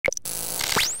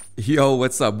Yo,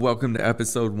 what's up? Welcome to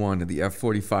episode 1 of the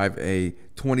F-45A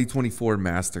 2024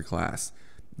 Masterclass.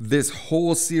 This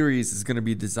whole series is going to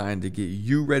be designed to get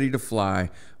you ready to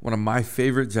fly one of my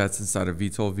favorite jets inside of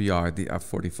VTOL VR, the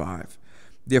F-45.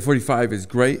 The F-45 is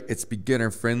great, it's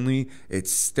beginner friendly,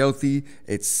 it's stealthy,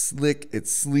 it's slick,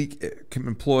 it's sleek, it can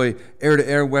employ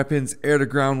air-to-air weapons,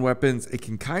 air-to-ground weapons, it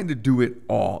can kind of do it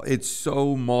all. It's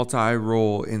so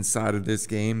multi-role inside of this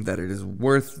game that it is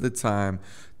worth the time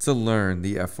to learn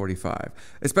the F-45.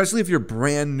 Especially if you're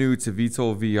brand new to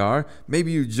VTOL VR,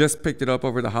 maybe you just picked it up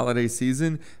over the holiday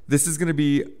season, this is going to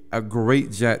be a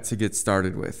great jet to get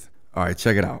started with. All right,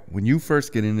 check it out. When you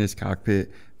first get in this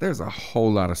cockpit, there's a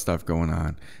whole lot of stuff going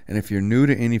on. And if you're new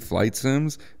to any flight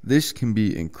sims, this can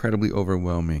be incredibly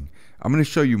overwhelming. I'm going to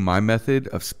show you my method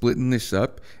of splitting this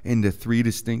up into 3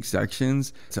 distinct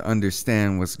sections to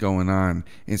understand what's going on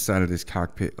inside of this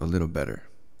cockpit a little better.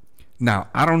 Now,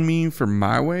 I don't mean for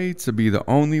my way to be the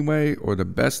only way or the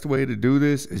best way to do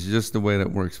this. It's just the way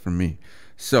that works for me.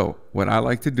 So what I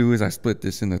like to do is I split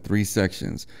this into 3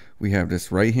 sections. We have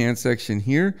this right-hand section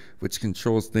here, which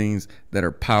controls things that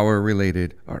are power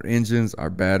related, our engines, our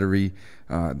battery,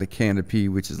 the canopy,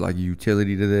 which is like a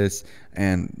utility to this,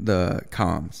 and the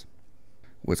comms.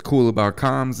 What's cool about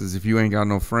comms is if you ain't got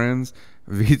no friends,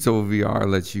 VTOL VR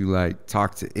lets you like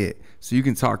talk to it. So you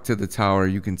can talk to the tower,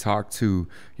 you can talk to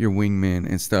your wingman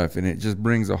and stuff, and it just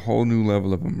brings a whole new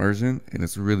level of immersion, and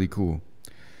it's really cool.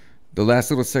 The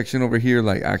last little section over here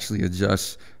like actually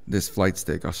adjusts this flight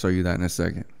stick. I'll show you that in a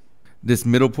second. This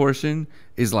middle portion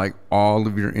is like all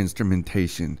of your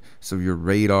instrumentation. So your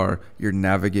radar, your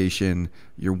navigation,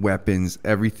 your weapons,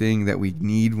 everything that we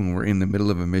need when we're in the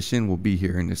middle of a mission will be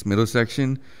here in this middle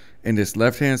section. And this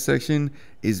left-hand section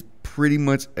is pretty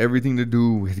much everything to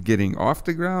do with getting off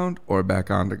the ground or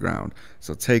back on the ground.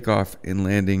 So takeoff and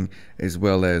landing as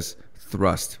well as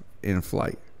thrust in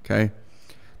flight, okay?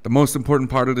 The most important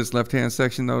part of this left-hand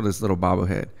section, though, this little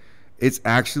bobblehead. It's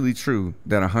actually true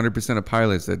that 100% of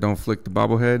pilots that don't flick the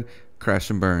bobblehead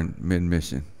crash and burn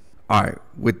mid-mission. All right,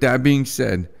 with that being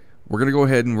said, we're going to go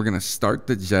ahead and we're going to start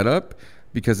the jet up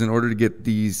because in order to get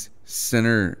these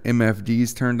center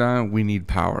MFDs turned on, we need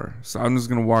power. So I'm just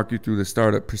going to walk you through the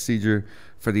startup procedure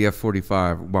for the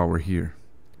F-45 while we're here.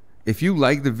 If you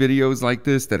like the videos like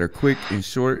this that are quick and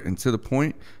short and to the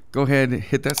point, go ahead and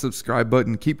hit that subscribe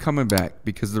button. Keep coming back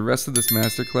because the rest of this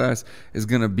masterclass is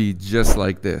going to be just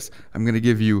like this. I'm going to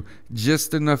give you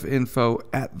just enough info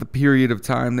at the period of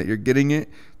time that you're getting it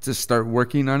to start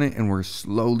working on it, and we're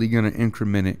slowly going to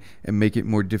increment it and make it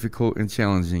more difficult and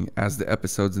challenging as the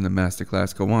episodes in the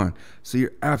masterclass go on. So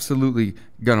you're absolutely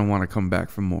going to want to come back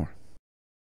for more.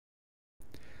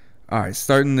 All right,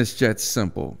 starting this jet's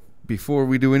simple. Before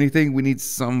we do anything, we need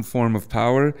some form of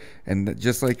power, and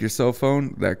just like your cell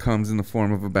phone, that comes in the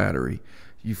form of a battery.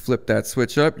 You flip that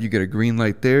switch up, you get a green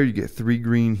light there, you get 3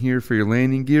 green here for your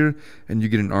landing gear, and you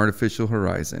get an artificial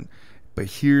horizon. But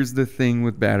here's the thing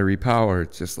with battery power,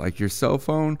 just like your cell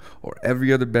phone or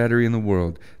every other battery in the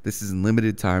world, this is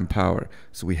limited time power.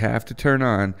 So we have to turn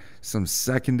on some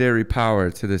secondary power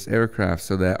to this aircraft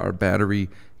so that our battery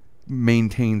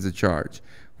maintains a charge.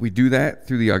 We do that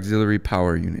through the auxiliary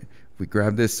power unit. We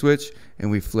grab this switch and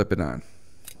we flip it on.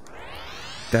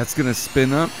 That's going to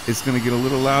spin up. It's going to get a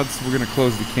little loud, so we're going to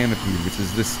close the canopy, which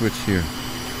is this switch here.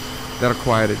 That'll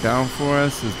quiet it down for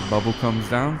us as the bubble comes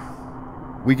down.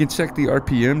 We can check the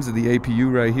RPMs of the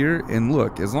APU right here, and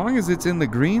look, as long as it's in the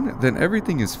green, then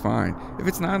everything is fine. If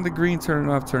it's not in the green, turn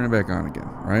it off, turn it back on again,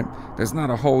 right? There's not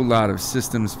a whole lot of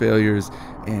systems failures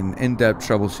and in-depth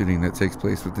troubleshooting that takes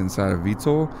place within inside of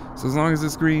VTOL. So as long as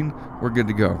it's green, we're good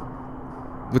to go.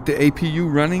 With the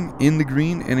APU running in the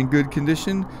green and in good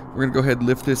condition, we're going to go ahead and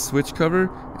lift this switch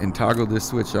cover and toggle this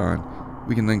switch on.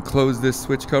 We can then close this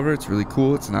switch cover. It's really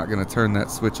cool. It's not going to turn that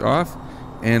switch off,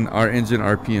 and our engine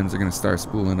RPMs are going to start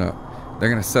spooling up. They're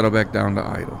going to settle back down to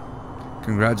idle.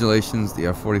 Congratulations, the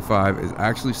F-45 is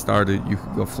actually started. You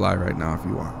can go fly right now if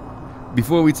you want.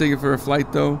 Before we take it for a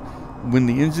flight though, when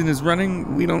the engine is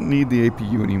running, we don't need the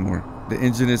APU anymore. The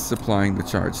engine is supplying the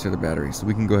charge to the battery, so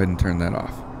we can go ahead and turn that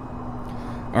off.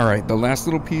 All right, the last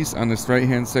little piece on this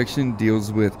right-hand section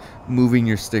deals with moving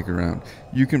your stick around.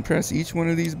 You can press each one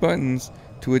of these buttons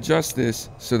to adjust this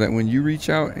so that when you reach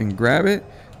out and grab it,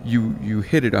 you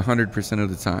hit it 100% of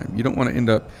the time. You don't want to end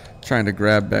up trying to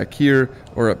grab back here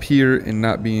or up here and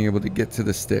not being able to get to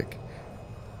the stick.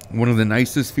 One of the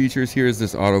nicest features here is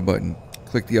this auto button.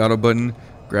 Click the auto button,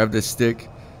 grab this stick,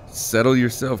 settle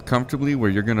yourself comfortably where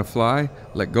you're going to fly,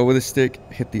 let go of the stick,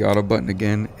 hit the auto button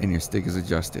again, and your stick is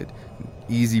adjusted.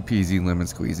 Easy peasy lemon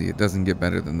squeezy. It doesn't get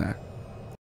better than that.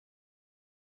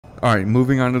 All right,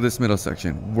 moving on to this middle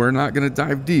section. We're not going to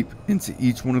dive deep into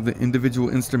each one of the individual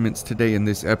instruments today in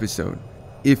this episode.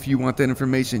 If you want that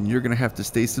information, you're going to have to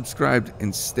stay subscribed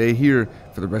and stay here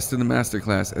for the rest of the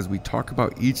masterclass as we talk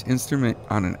about each instrument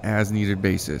on an as-needed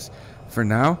basis. For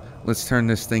now, let's turn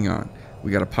this thing on.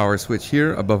 We got a power switch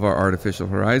here above our artificial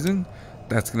horizon.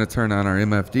 That's going to turn on our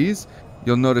MFDs.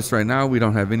 You'll notice right now we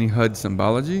don't have any HUD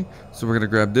symbology, so we're going to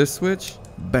grab this switch.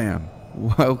 Bam.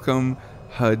 Welcome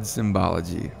HUD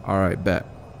symbology. All right, bet.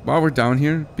 While we're down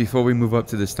here, before we move up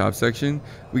to this top section,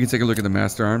 we can take a look at the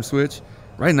master arm switch.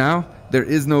 Right now, there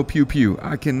is no pew pew.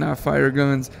 I cannot fire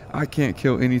guns. I can't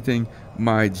kill anything.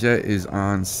 My jet is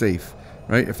on safe,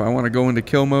 right? If I want to go into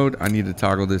kill mode, I need to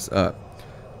toggle this up.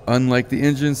 Unlike the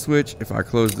engine switch, if I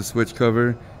close the switch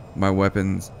cover, my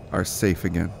weapons are safe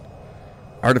again.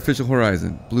 Artificial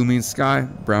horizon. Blue means sky,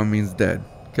 brown means dead,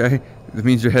 okay? It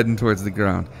means you're heading towards the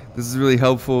ground. This is really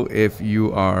helpful if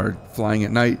you are flying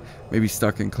at night, maybe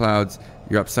stuck in clouds,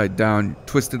 you're upside down,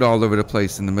 twisted all over the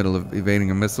place in the middle of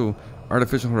evading a missile.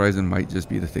 Artificial horizon might just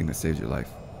be the thing that saves your life.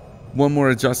 One more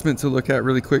adjustment to look at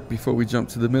really quick before we jump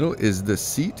to the middle is the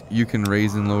seat. You can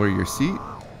raise and lower your seat.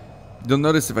 You'll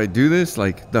notice if I do this,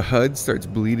 like the HUD starts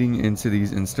bleeding into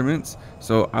these instruments.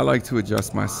 So I like to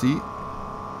adjust my seat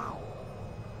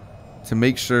to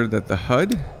make sure that the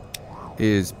HUD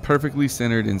is perfectly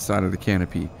centered inside of the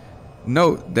canopy.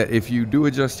 Note that if you do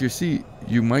adjust your seat,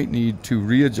 you might need to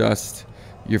readjust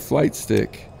your flight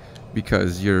stick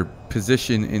because your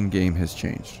position in game has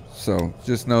changed. So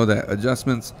just know that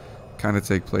adjustments kind of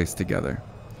take place together.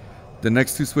 The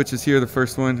next two switches here, the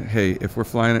first one, hey, if we're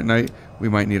flying at night, we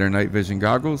might need our night vision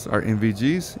goggles, our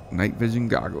NVGs, night vision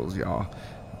goggles, y'all.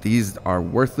 These are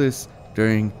worthless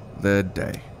during the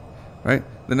day, right?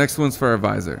 The next one's for our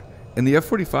visor. In the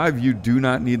F-45, you do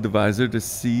not need the visor to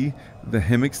see the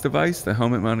HMIX device, the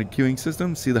helmet mounted cueing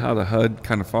system. See how the HUD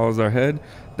kind of follows our head?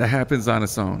 That happens on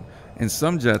its own. In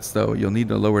some jets, though, you'll need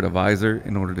to lower the visor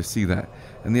in order to see that.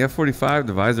 In the F-45,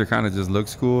 the visor kind of just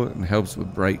looks cool and helps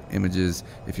with bright images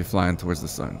if you're flying towards the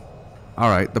sun. All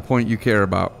right, the point you care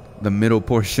about, the middle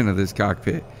portion of this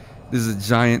cockpit. This is a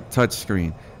giant touch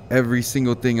screen. Every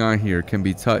single thing on here can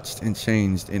be touched and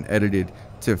changed and edited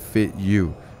to fit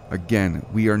you. Again,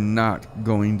 we are not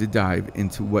going to dive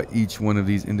into what each one of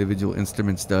these individual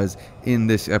instruments does in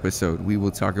this episode. We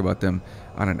will talk about them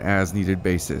on an as-needed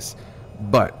basis.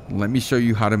 But let me show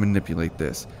you how to manipulate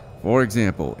this. For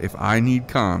example, if I need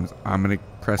comms, I'm going to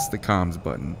press the comms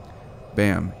button.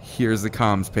 Bam, here's the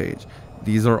comms page.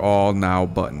 These are all now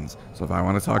buttons. So if I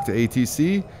want to talk to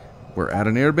ATC, we're at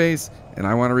an airbase, and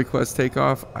I want to request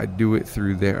takeoff, I do it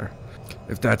through there.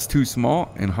 If that's too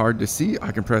small and hard to see,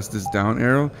 I can press this down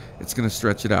arrow. It's going to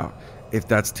stretch it out. If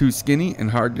that's too skinny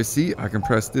and hard to see, I can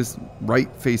press this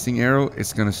right facing arrow.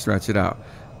 It's going to stretch it out.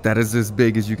 That is as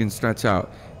big as you can stretch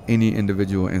out any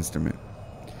individual instrument.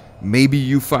 Maybe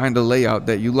you find a layout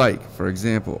that you like. For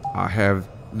example, I have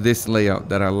this layout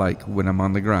that I like when I'm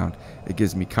on the ground. It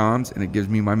gives me comms and it gives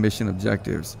me my mission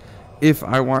objectives. If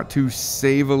I want to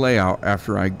save a layout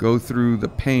after I go through the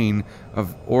pain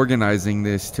of organizing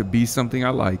this to be something I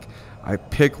like, I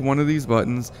pick one of these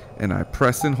buttons and I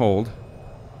press and hold.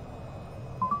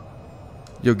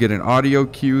 You'll get an audio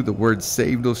cue, the word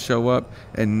saved will show up,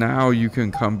 and now you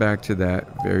can come back to that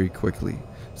very quickly.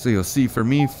 So you'll see for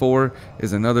me, 4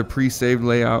 is another pre-saved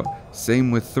layout,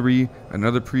 same with 3,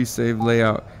 another pre-saved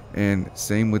layout, and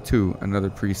same with 2, another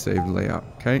pre-saved layout.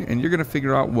 Okay, and you're going to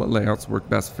figure out what layouts work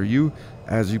best for you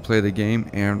as you play the game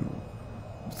and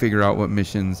figure out what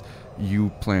missions you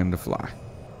plan to fly.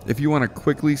 If you want to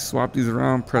quickly swap these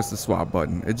around, press the swap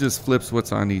button. It just flips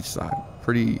what's on each side.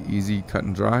 Pretty easy, cut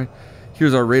and dry.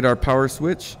 Here's our radar power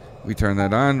switch. We turn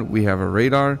that on. We have a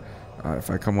radar. If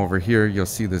I come over here, you'll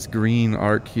see this green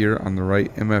arc here on the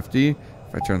right MFD.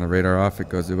 If I turn the radar off, it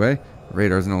goes away.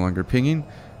 Radar is no longer pinging.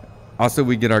 Also,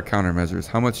 we get our countermeasures,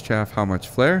 how much chaff, how much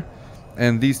flare.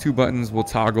 And these two buttons will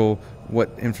toggle what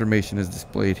information is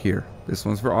displayed here. This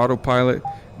one's for autopilot.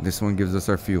 This one gives us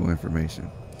our fuel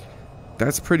information.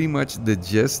 That's pretty much the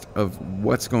gist of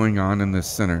what's going on in this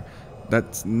center.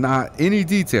 That's not any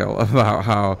detail about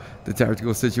how the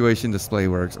tactical situation display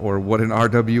works or what an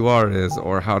RWR is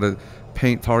or how to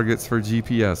paint targets for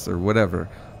GPS or whatever.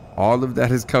 All of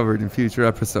that is covered in future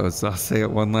episodes, so I'll say it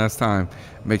one last time.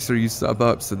 Make sure you sub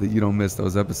up so that you don't miss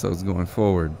those episodes going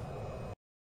forward.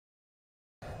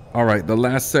 All right, the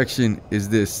last section is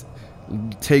this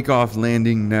takeoff,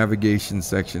 landing, navigation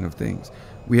section of things.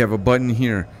 We have a button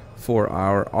here for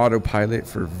our autopilot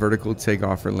for vertical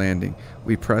takeoff or landing.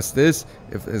 We press this.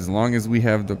 As long as we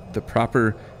have the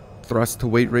proper thrust to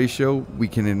weight ratio, we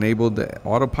can enable the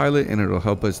autopilot and it'll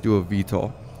help us do a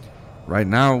VTOL. Right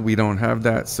now, we don't have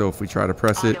that, so if we try to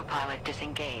press it, Autopilot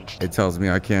disengaged. it tells me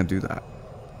I can't do that.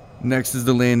 Next is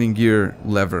the landing gear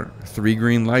lever. 3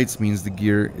 green lights means the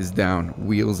gear is down.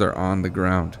 Wheels are on the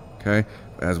ground, okay?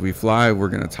 As we fly, we're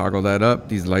gonna toggle that up.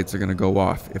 These lights are gonna go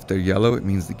off. If they're yellow, it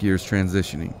means the gear is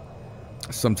transitioning.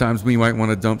 Sometimes we might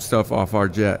wanna dump stuff off our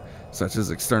jet, such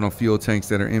as external fuel tanks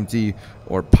that are empty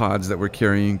or pods that we're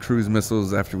carrying cruise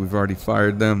missiles after we've already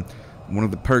fired them. One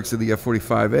of the perks of the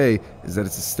F-45A is that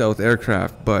it's a stealth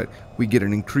aircraft, but we get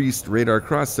an increased radar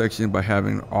cross-section by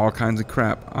having all kinds of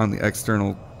crap on the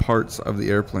external parts of the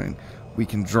airplane. We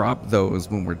can drop those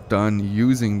when we're done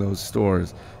using those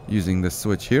stores using this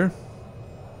switch here.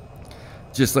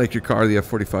 Just like your car, the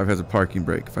F-45 has a parking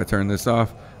brake. If I turn this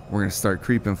off, we're going to start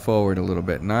creeping forward a little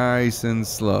bit, nice and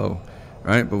slow,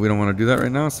 right? But we don't want to do that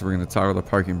right now, so we're going to toggle the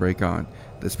parking brake on.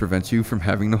 This prevents you from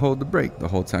having to hold the brake the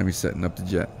whole time you're setting up the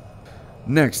jet.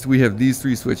 Next, we have these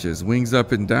 3 switches, wings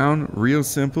up and down. Real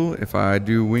simple. If I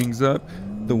do wings up,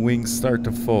 the wings start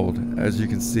to fold, as you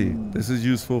can see. This is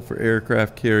useful for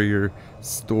aircraft carrier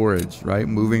storage, right?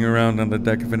 Moving around on the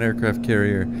deck of an aircraft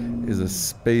carrier is a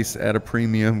space at a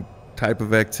premium type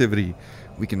of activity.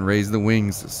 We can raise the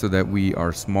wings so that we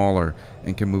are smaller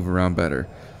and can move around better.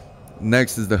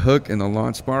 Next is the hook and the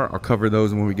launch bar. I'll cover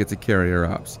those when we get to carrier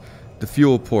ops. The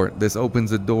fuel port, this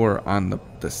opens a door on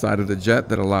the side of the jet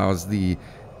that allows the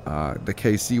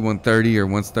KC-130 or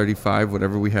 135,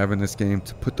 whatever we have in this game,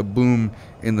 to put the boom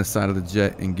in the side of the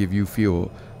jet and give you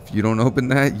fuel. If you don't open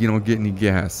that, you don't get any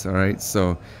gas, all right?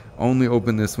 So only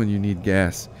open this when you need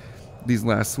gas. These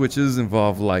last switches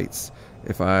involve lights.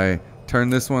 If I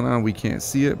turn this one on, we can't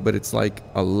see it, but it's like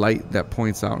a light that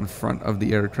points out in front of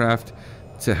the aircraft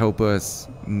to help us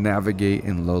navigate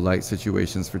in low light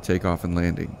situations for takeoff and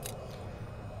landing.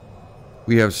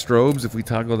 We have strobes. If we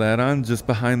toggle that on, just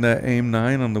behind that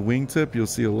AIM-9 on the wingtip, you'll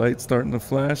see a light starting to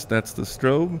flash. That's the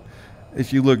strobe.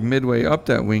 If you look midway up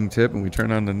that wingtip and we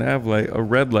turn on the nav light, a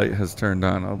red light has turned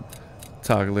on. I'll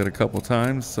toggle it a couple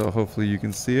times, so hopefully you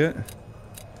can see it.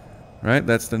 Right,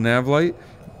 that's the nav light.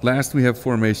 Last, we have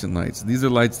formation lights. These are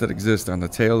lights that exist on the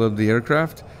tail of the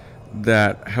aircraft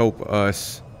that help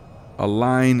us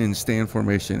align and stay in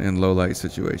formation in low light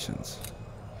situations.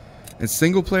 In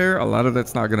single player, a lot of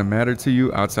that's not going to matter to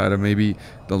you outside of maybe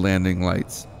the landing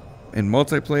lights. In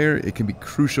multiplayer, it can be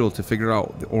crucial to figure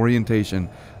out the orientation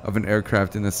of an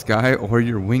aircraft in the sky or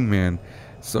your wingman.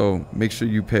 So make sure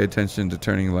you pay attention to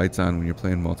turning lights on when you're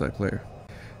playing multiplayer.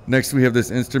 Next, we have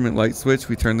this instrument light switch.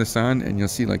 We turn this on and you'll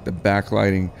see like the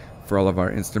backlighting for all of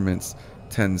our instruments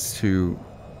tends to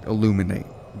illuminate.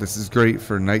 This is great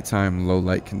for nighttime low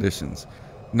light conditions.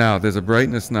 Now, there's a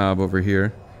brightness knob over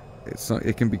here.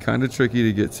 It can be kind of tricky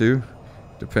to get to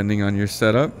depending on your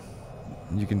setup.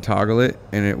 You can toggle it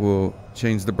and it will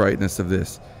change the brightness of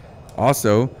this.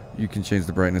 Also, you can change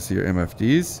the brightness of your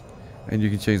MFDs and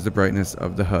you can change the brightness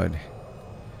of the HUD.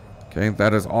 Okay,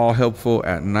 that is all helpful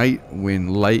at night when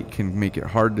light can make it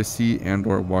hard to see and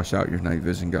or wash out your night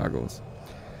vision goggles.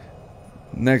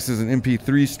 Next is an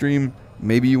MP3 stream.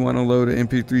 Maybe you want to load an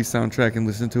MP3 soundtrack and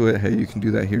listen to it. Hey, you can do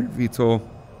that here at VTOL.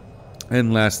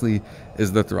 And lastly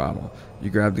is the throttle. You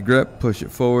grab the grip, push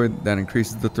it forward, that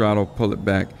increases the throttle, pull it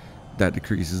back, that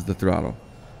decreases the throttle.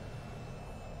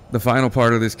 The final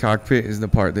part of this cockpit is the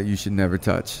part that you should never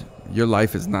touch. Your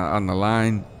life is not on the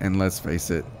line, and let's face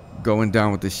it, going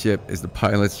down with the ship is the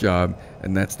pilot's job,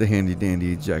 and that's the handy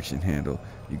dandy ejection handle.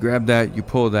 You grab that, you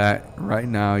pull that, right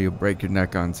now you'll break your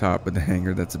neck on top of the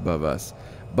hangar that's above us.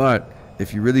 But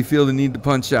if you really feel the need to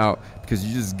punch out because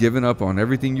you're just giving up on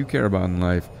everything you care about in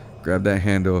life, grab that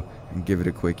handle and give it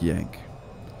a quick yank.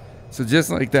 So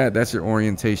just like that, that's your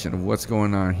orientation of what's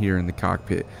going on here in the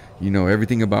cockpit. You know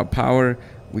everything about power.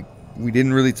 We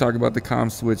didn't really talk about the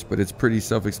comm switch, but it's pretty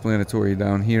self-explanatory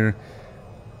down here.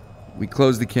 We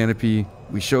closed the canopy.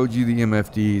 We showed you the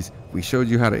MFDs. We showed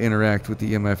you how to interact with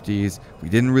the MFDs. We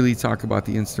didn't really talk about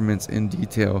the instruments in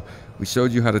detail. We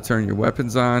showed you how to turn your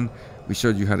weapons on. We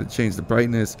showed you how to change the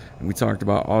brightness. And we talked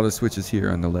about all the switches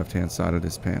here on the left-hand side of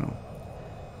this panel.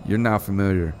 You're now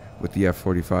familiar with the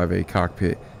F-45A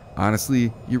cockpit.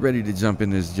 Honestly, you're ready to jump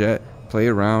in this jet, play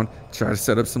around, try to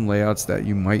set up some layouts that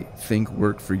you might think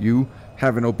work for you.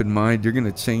 Have an open mind. You're going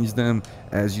to change them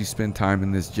as you spend time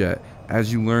in this jet.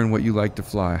 As you learn what you like to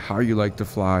fly, how you like to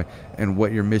fly, and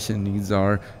what your mission needs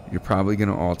are, you're probably going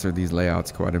to alter these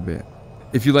layouts quite a bit.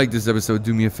 If you like this episode,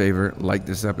 do me a favor, like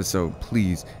this episode,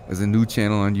 please. As a new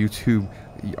channel on YouTube,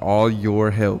 all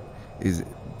your help is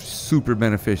super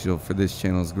beneficial for this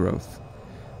channel's growth.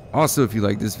 Also, if you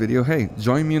like this video, hey,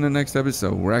 join me in the next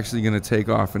episode. We're actually going to take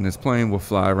off in this plane. We'll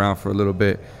fly around for a little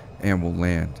bit and we'll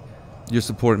land. Your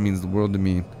support means the world to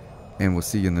me, and we'll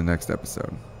see you in the next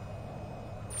episode.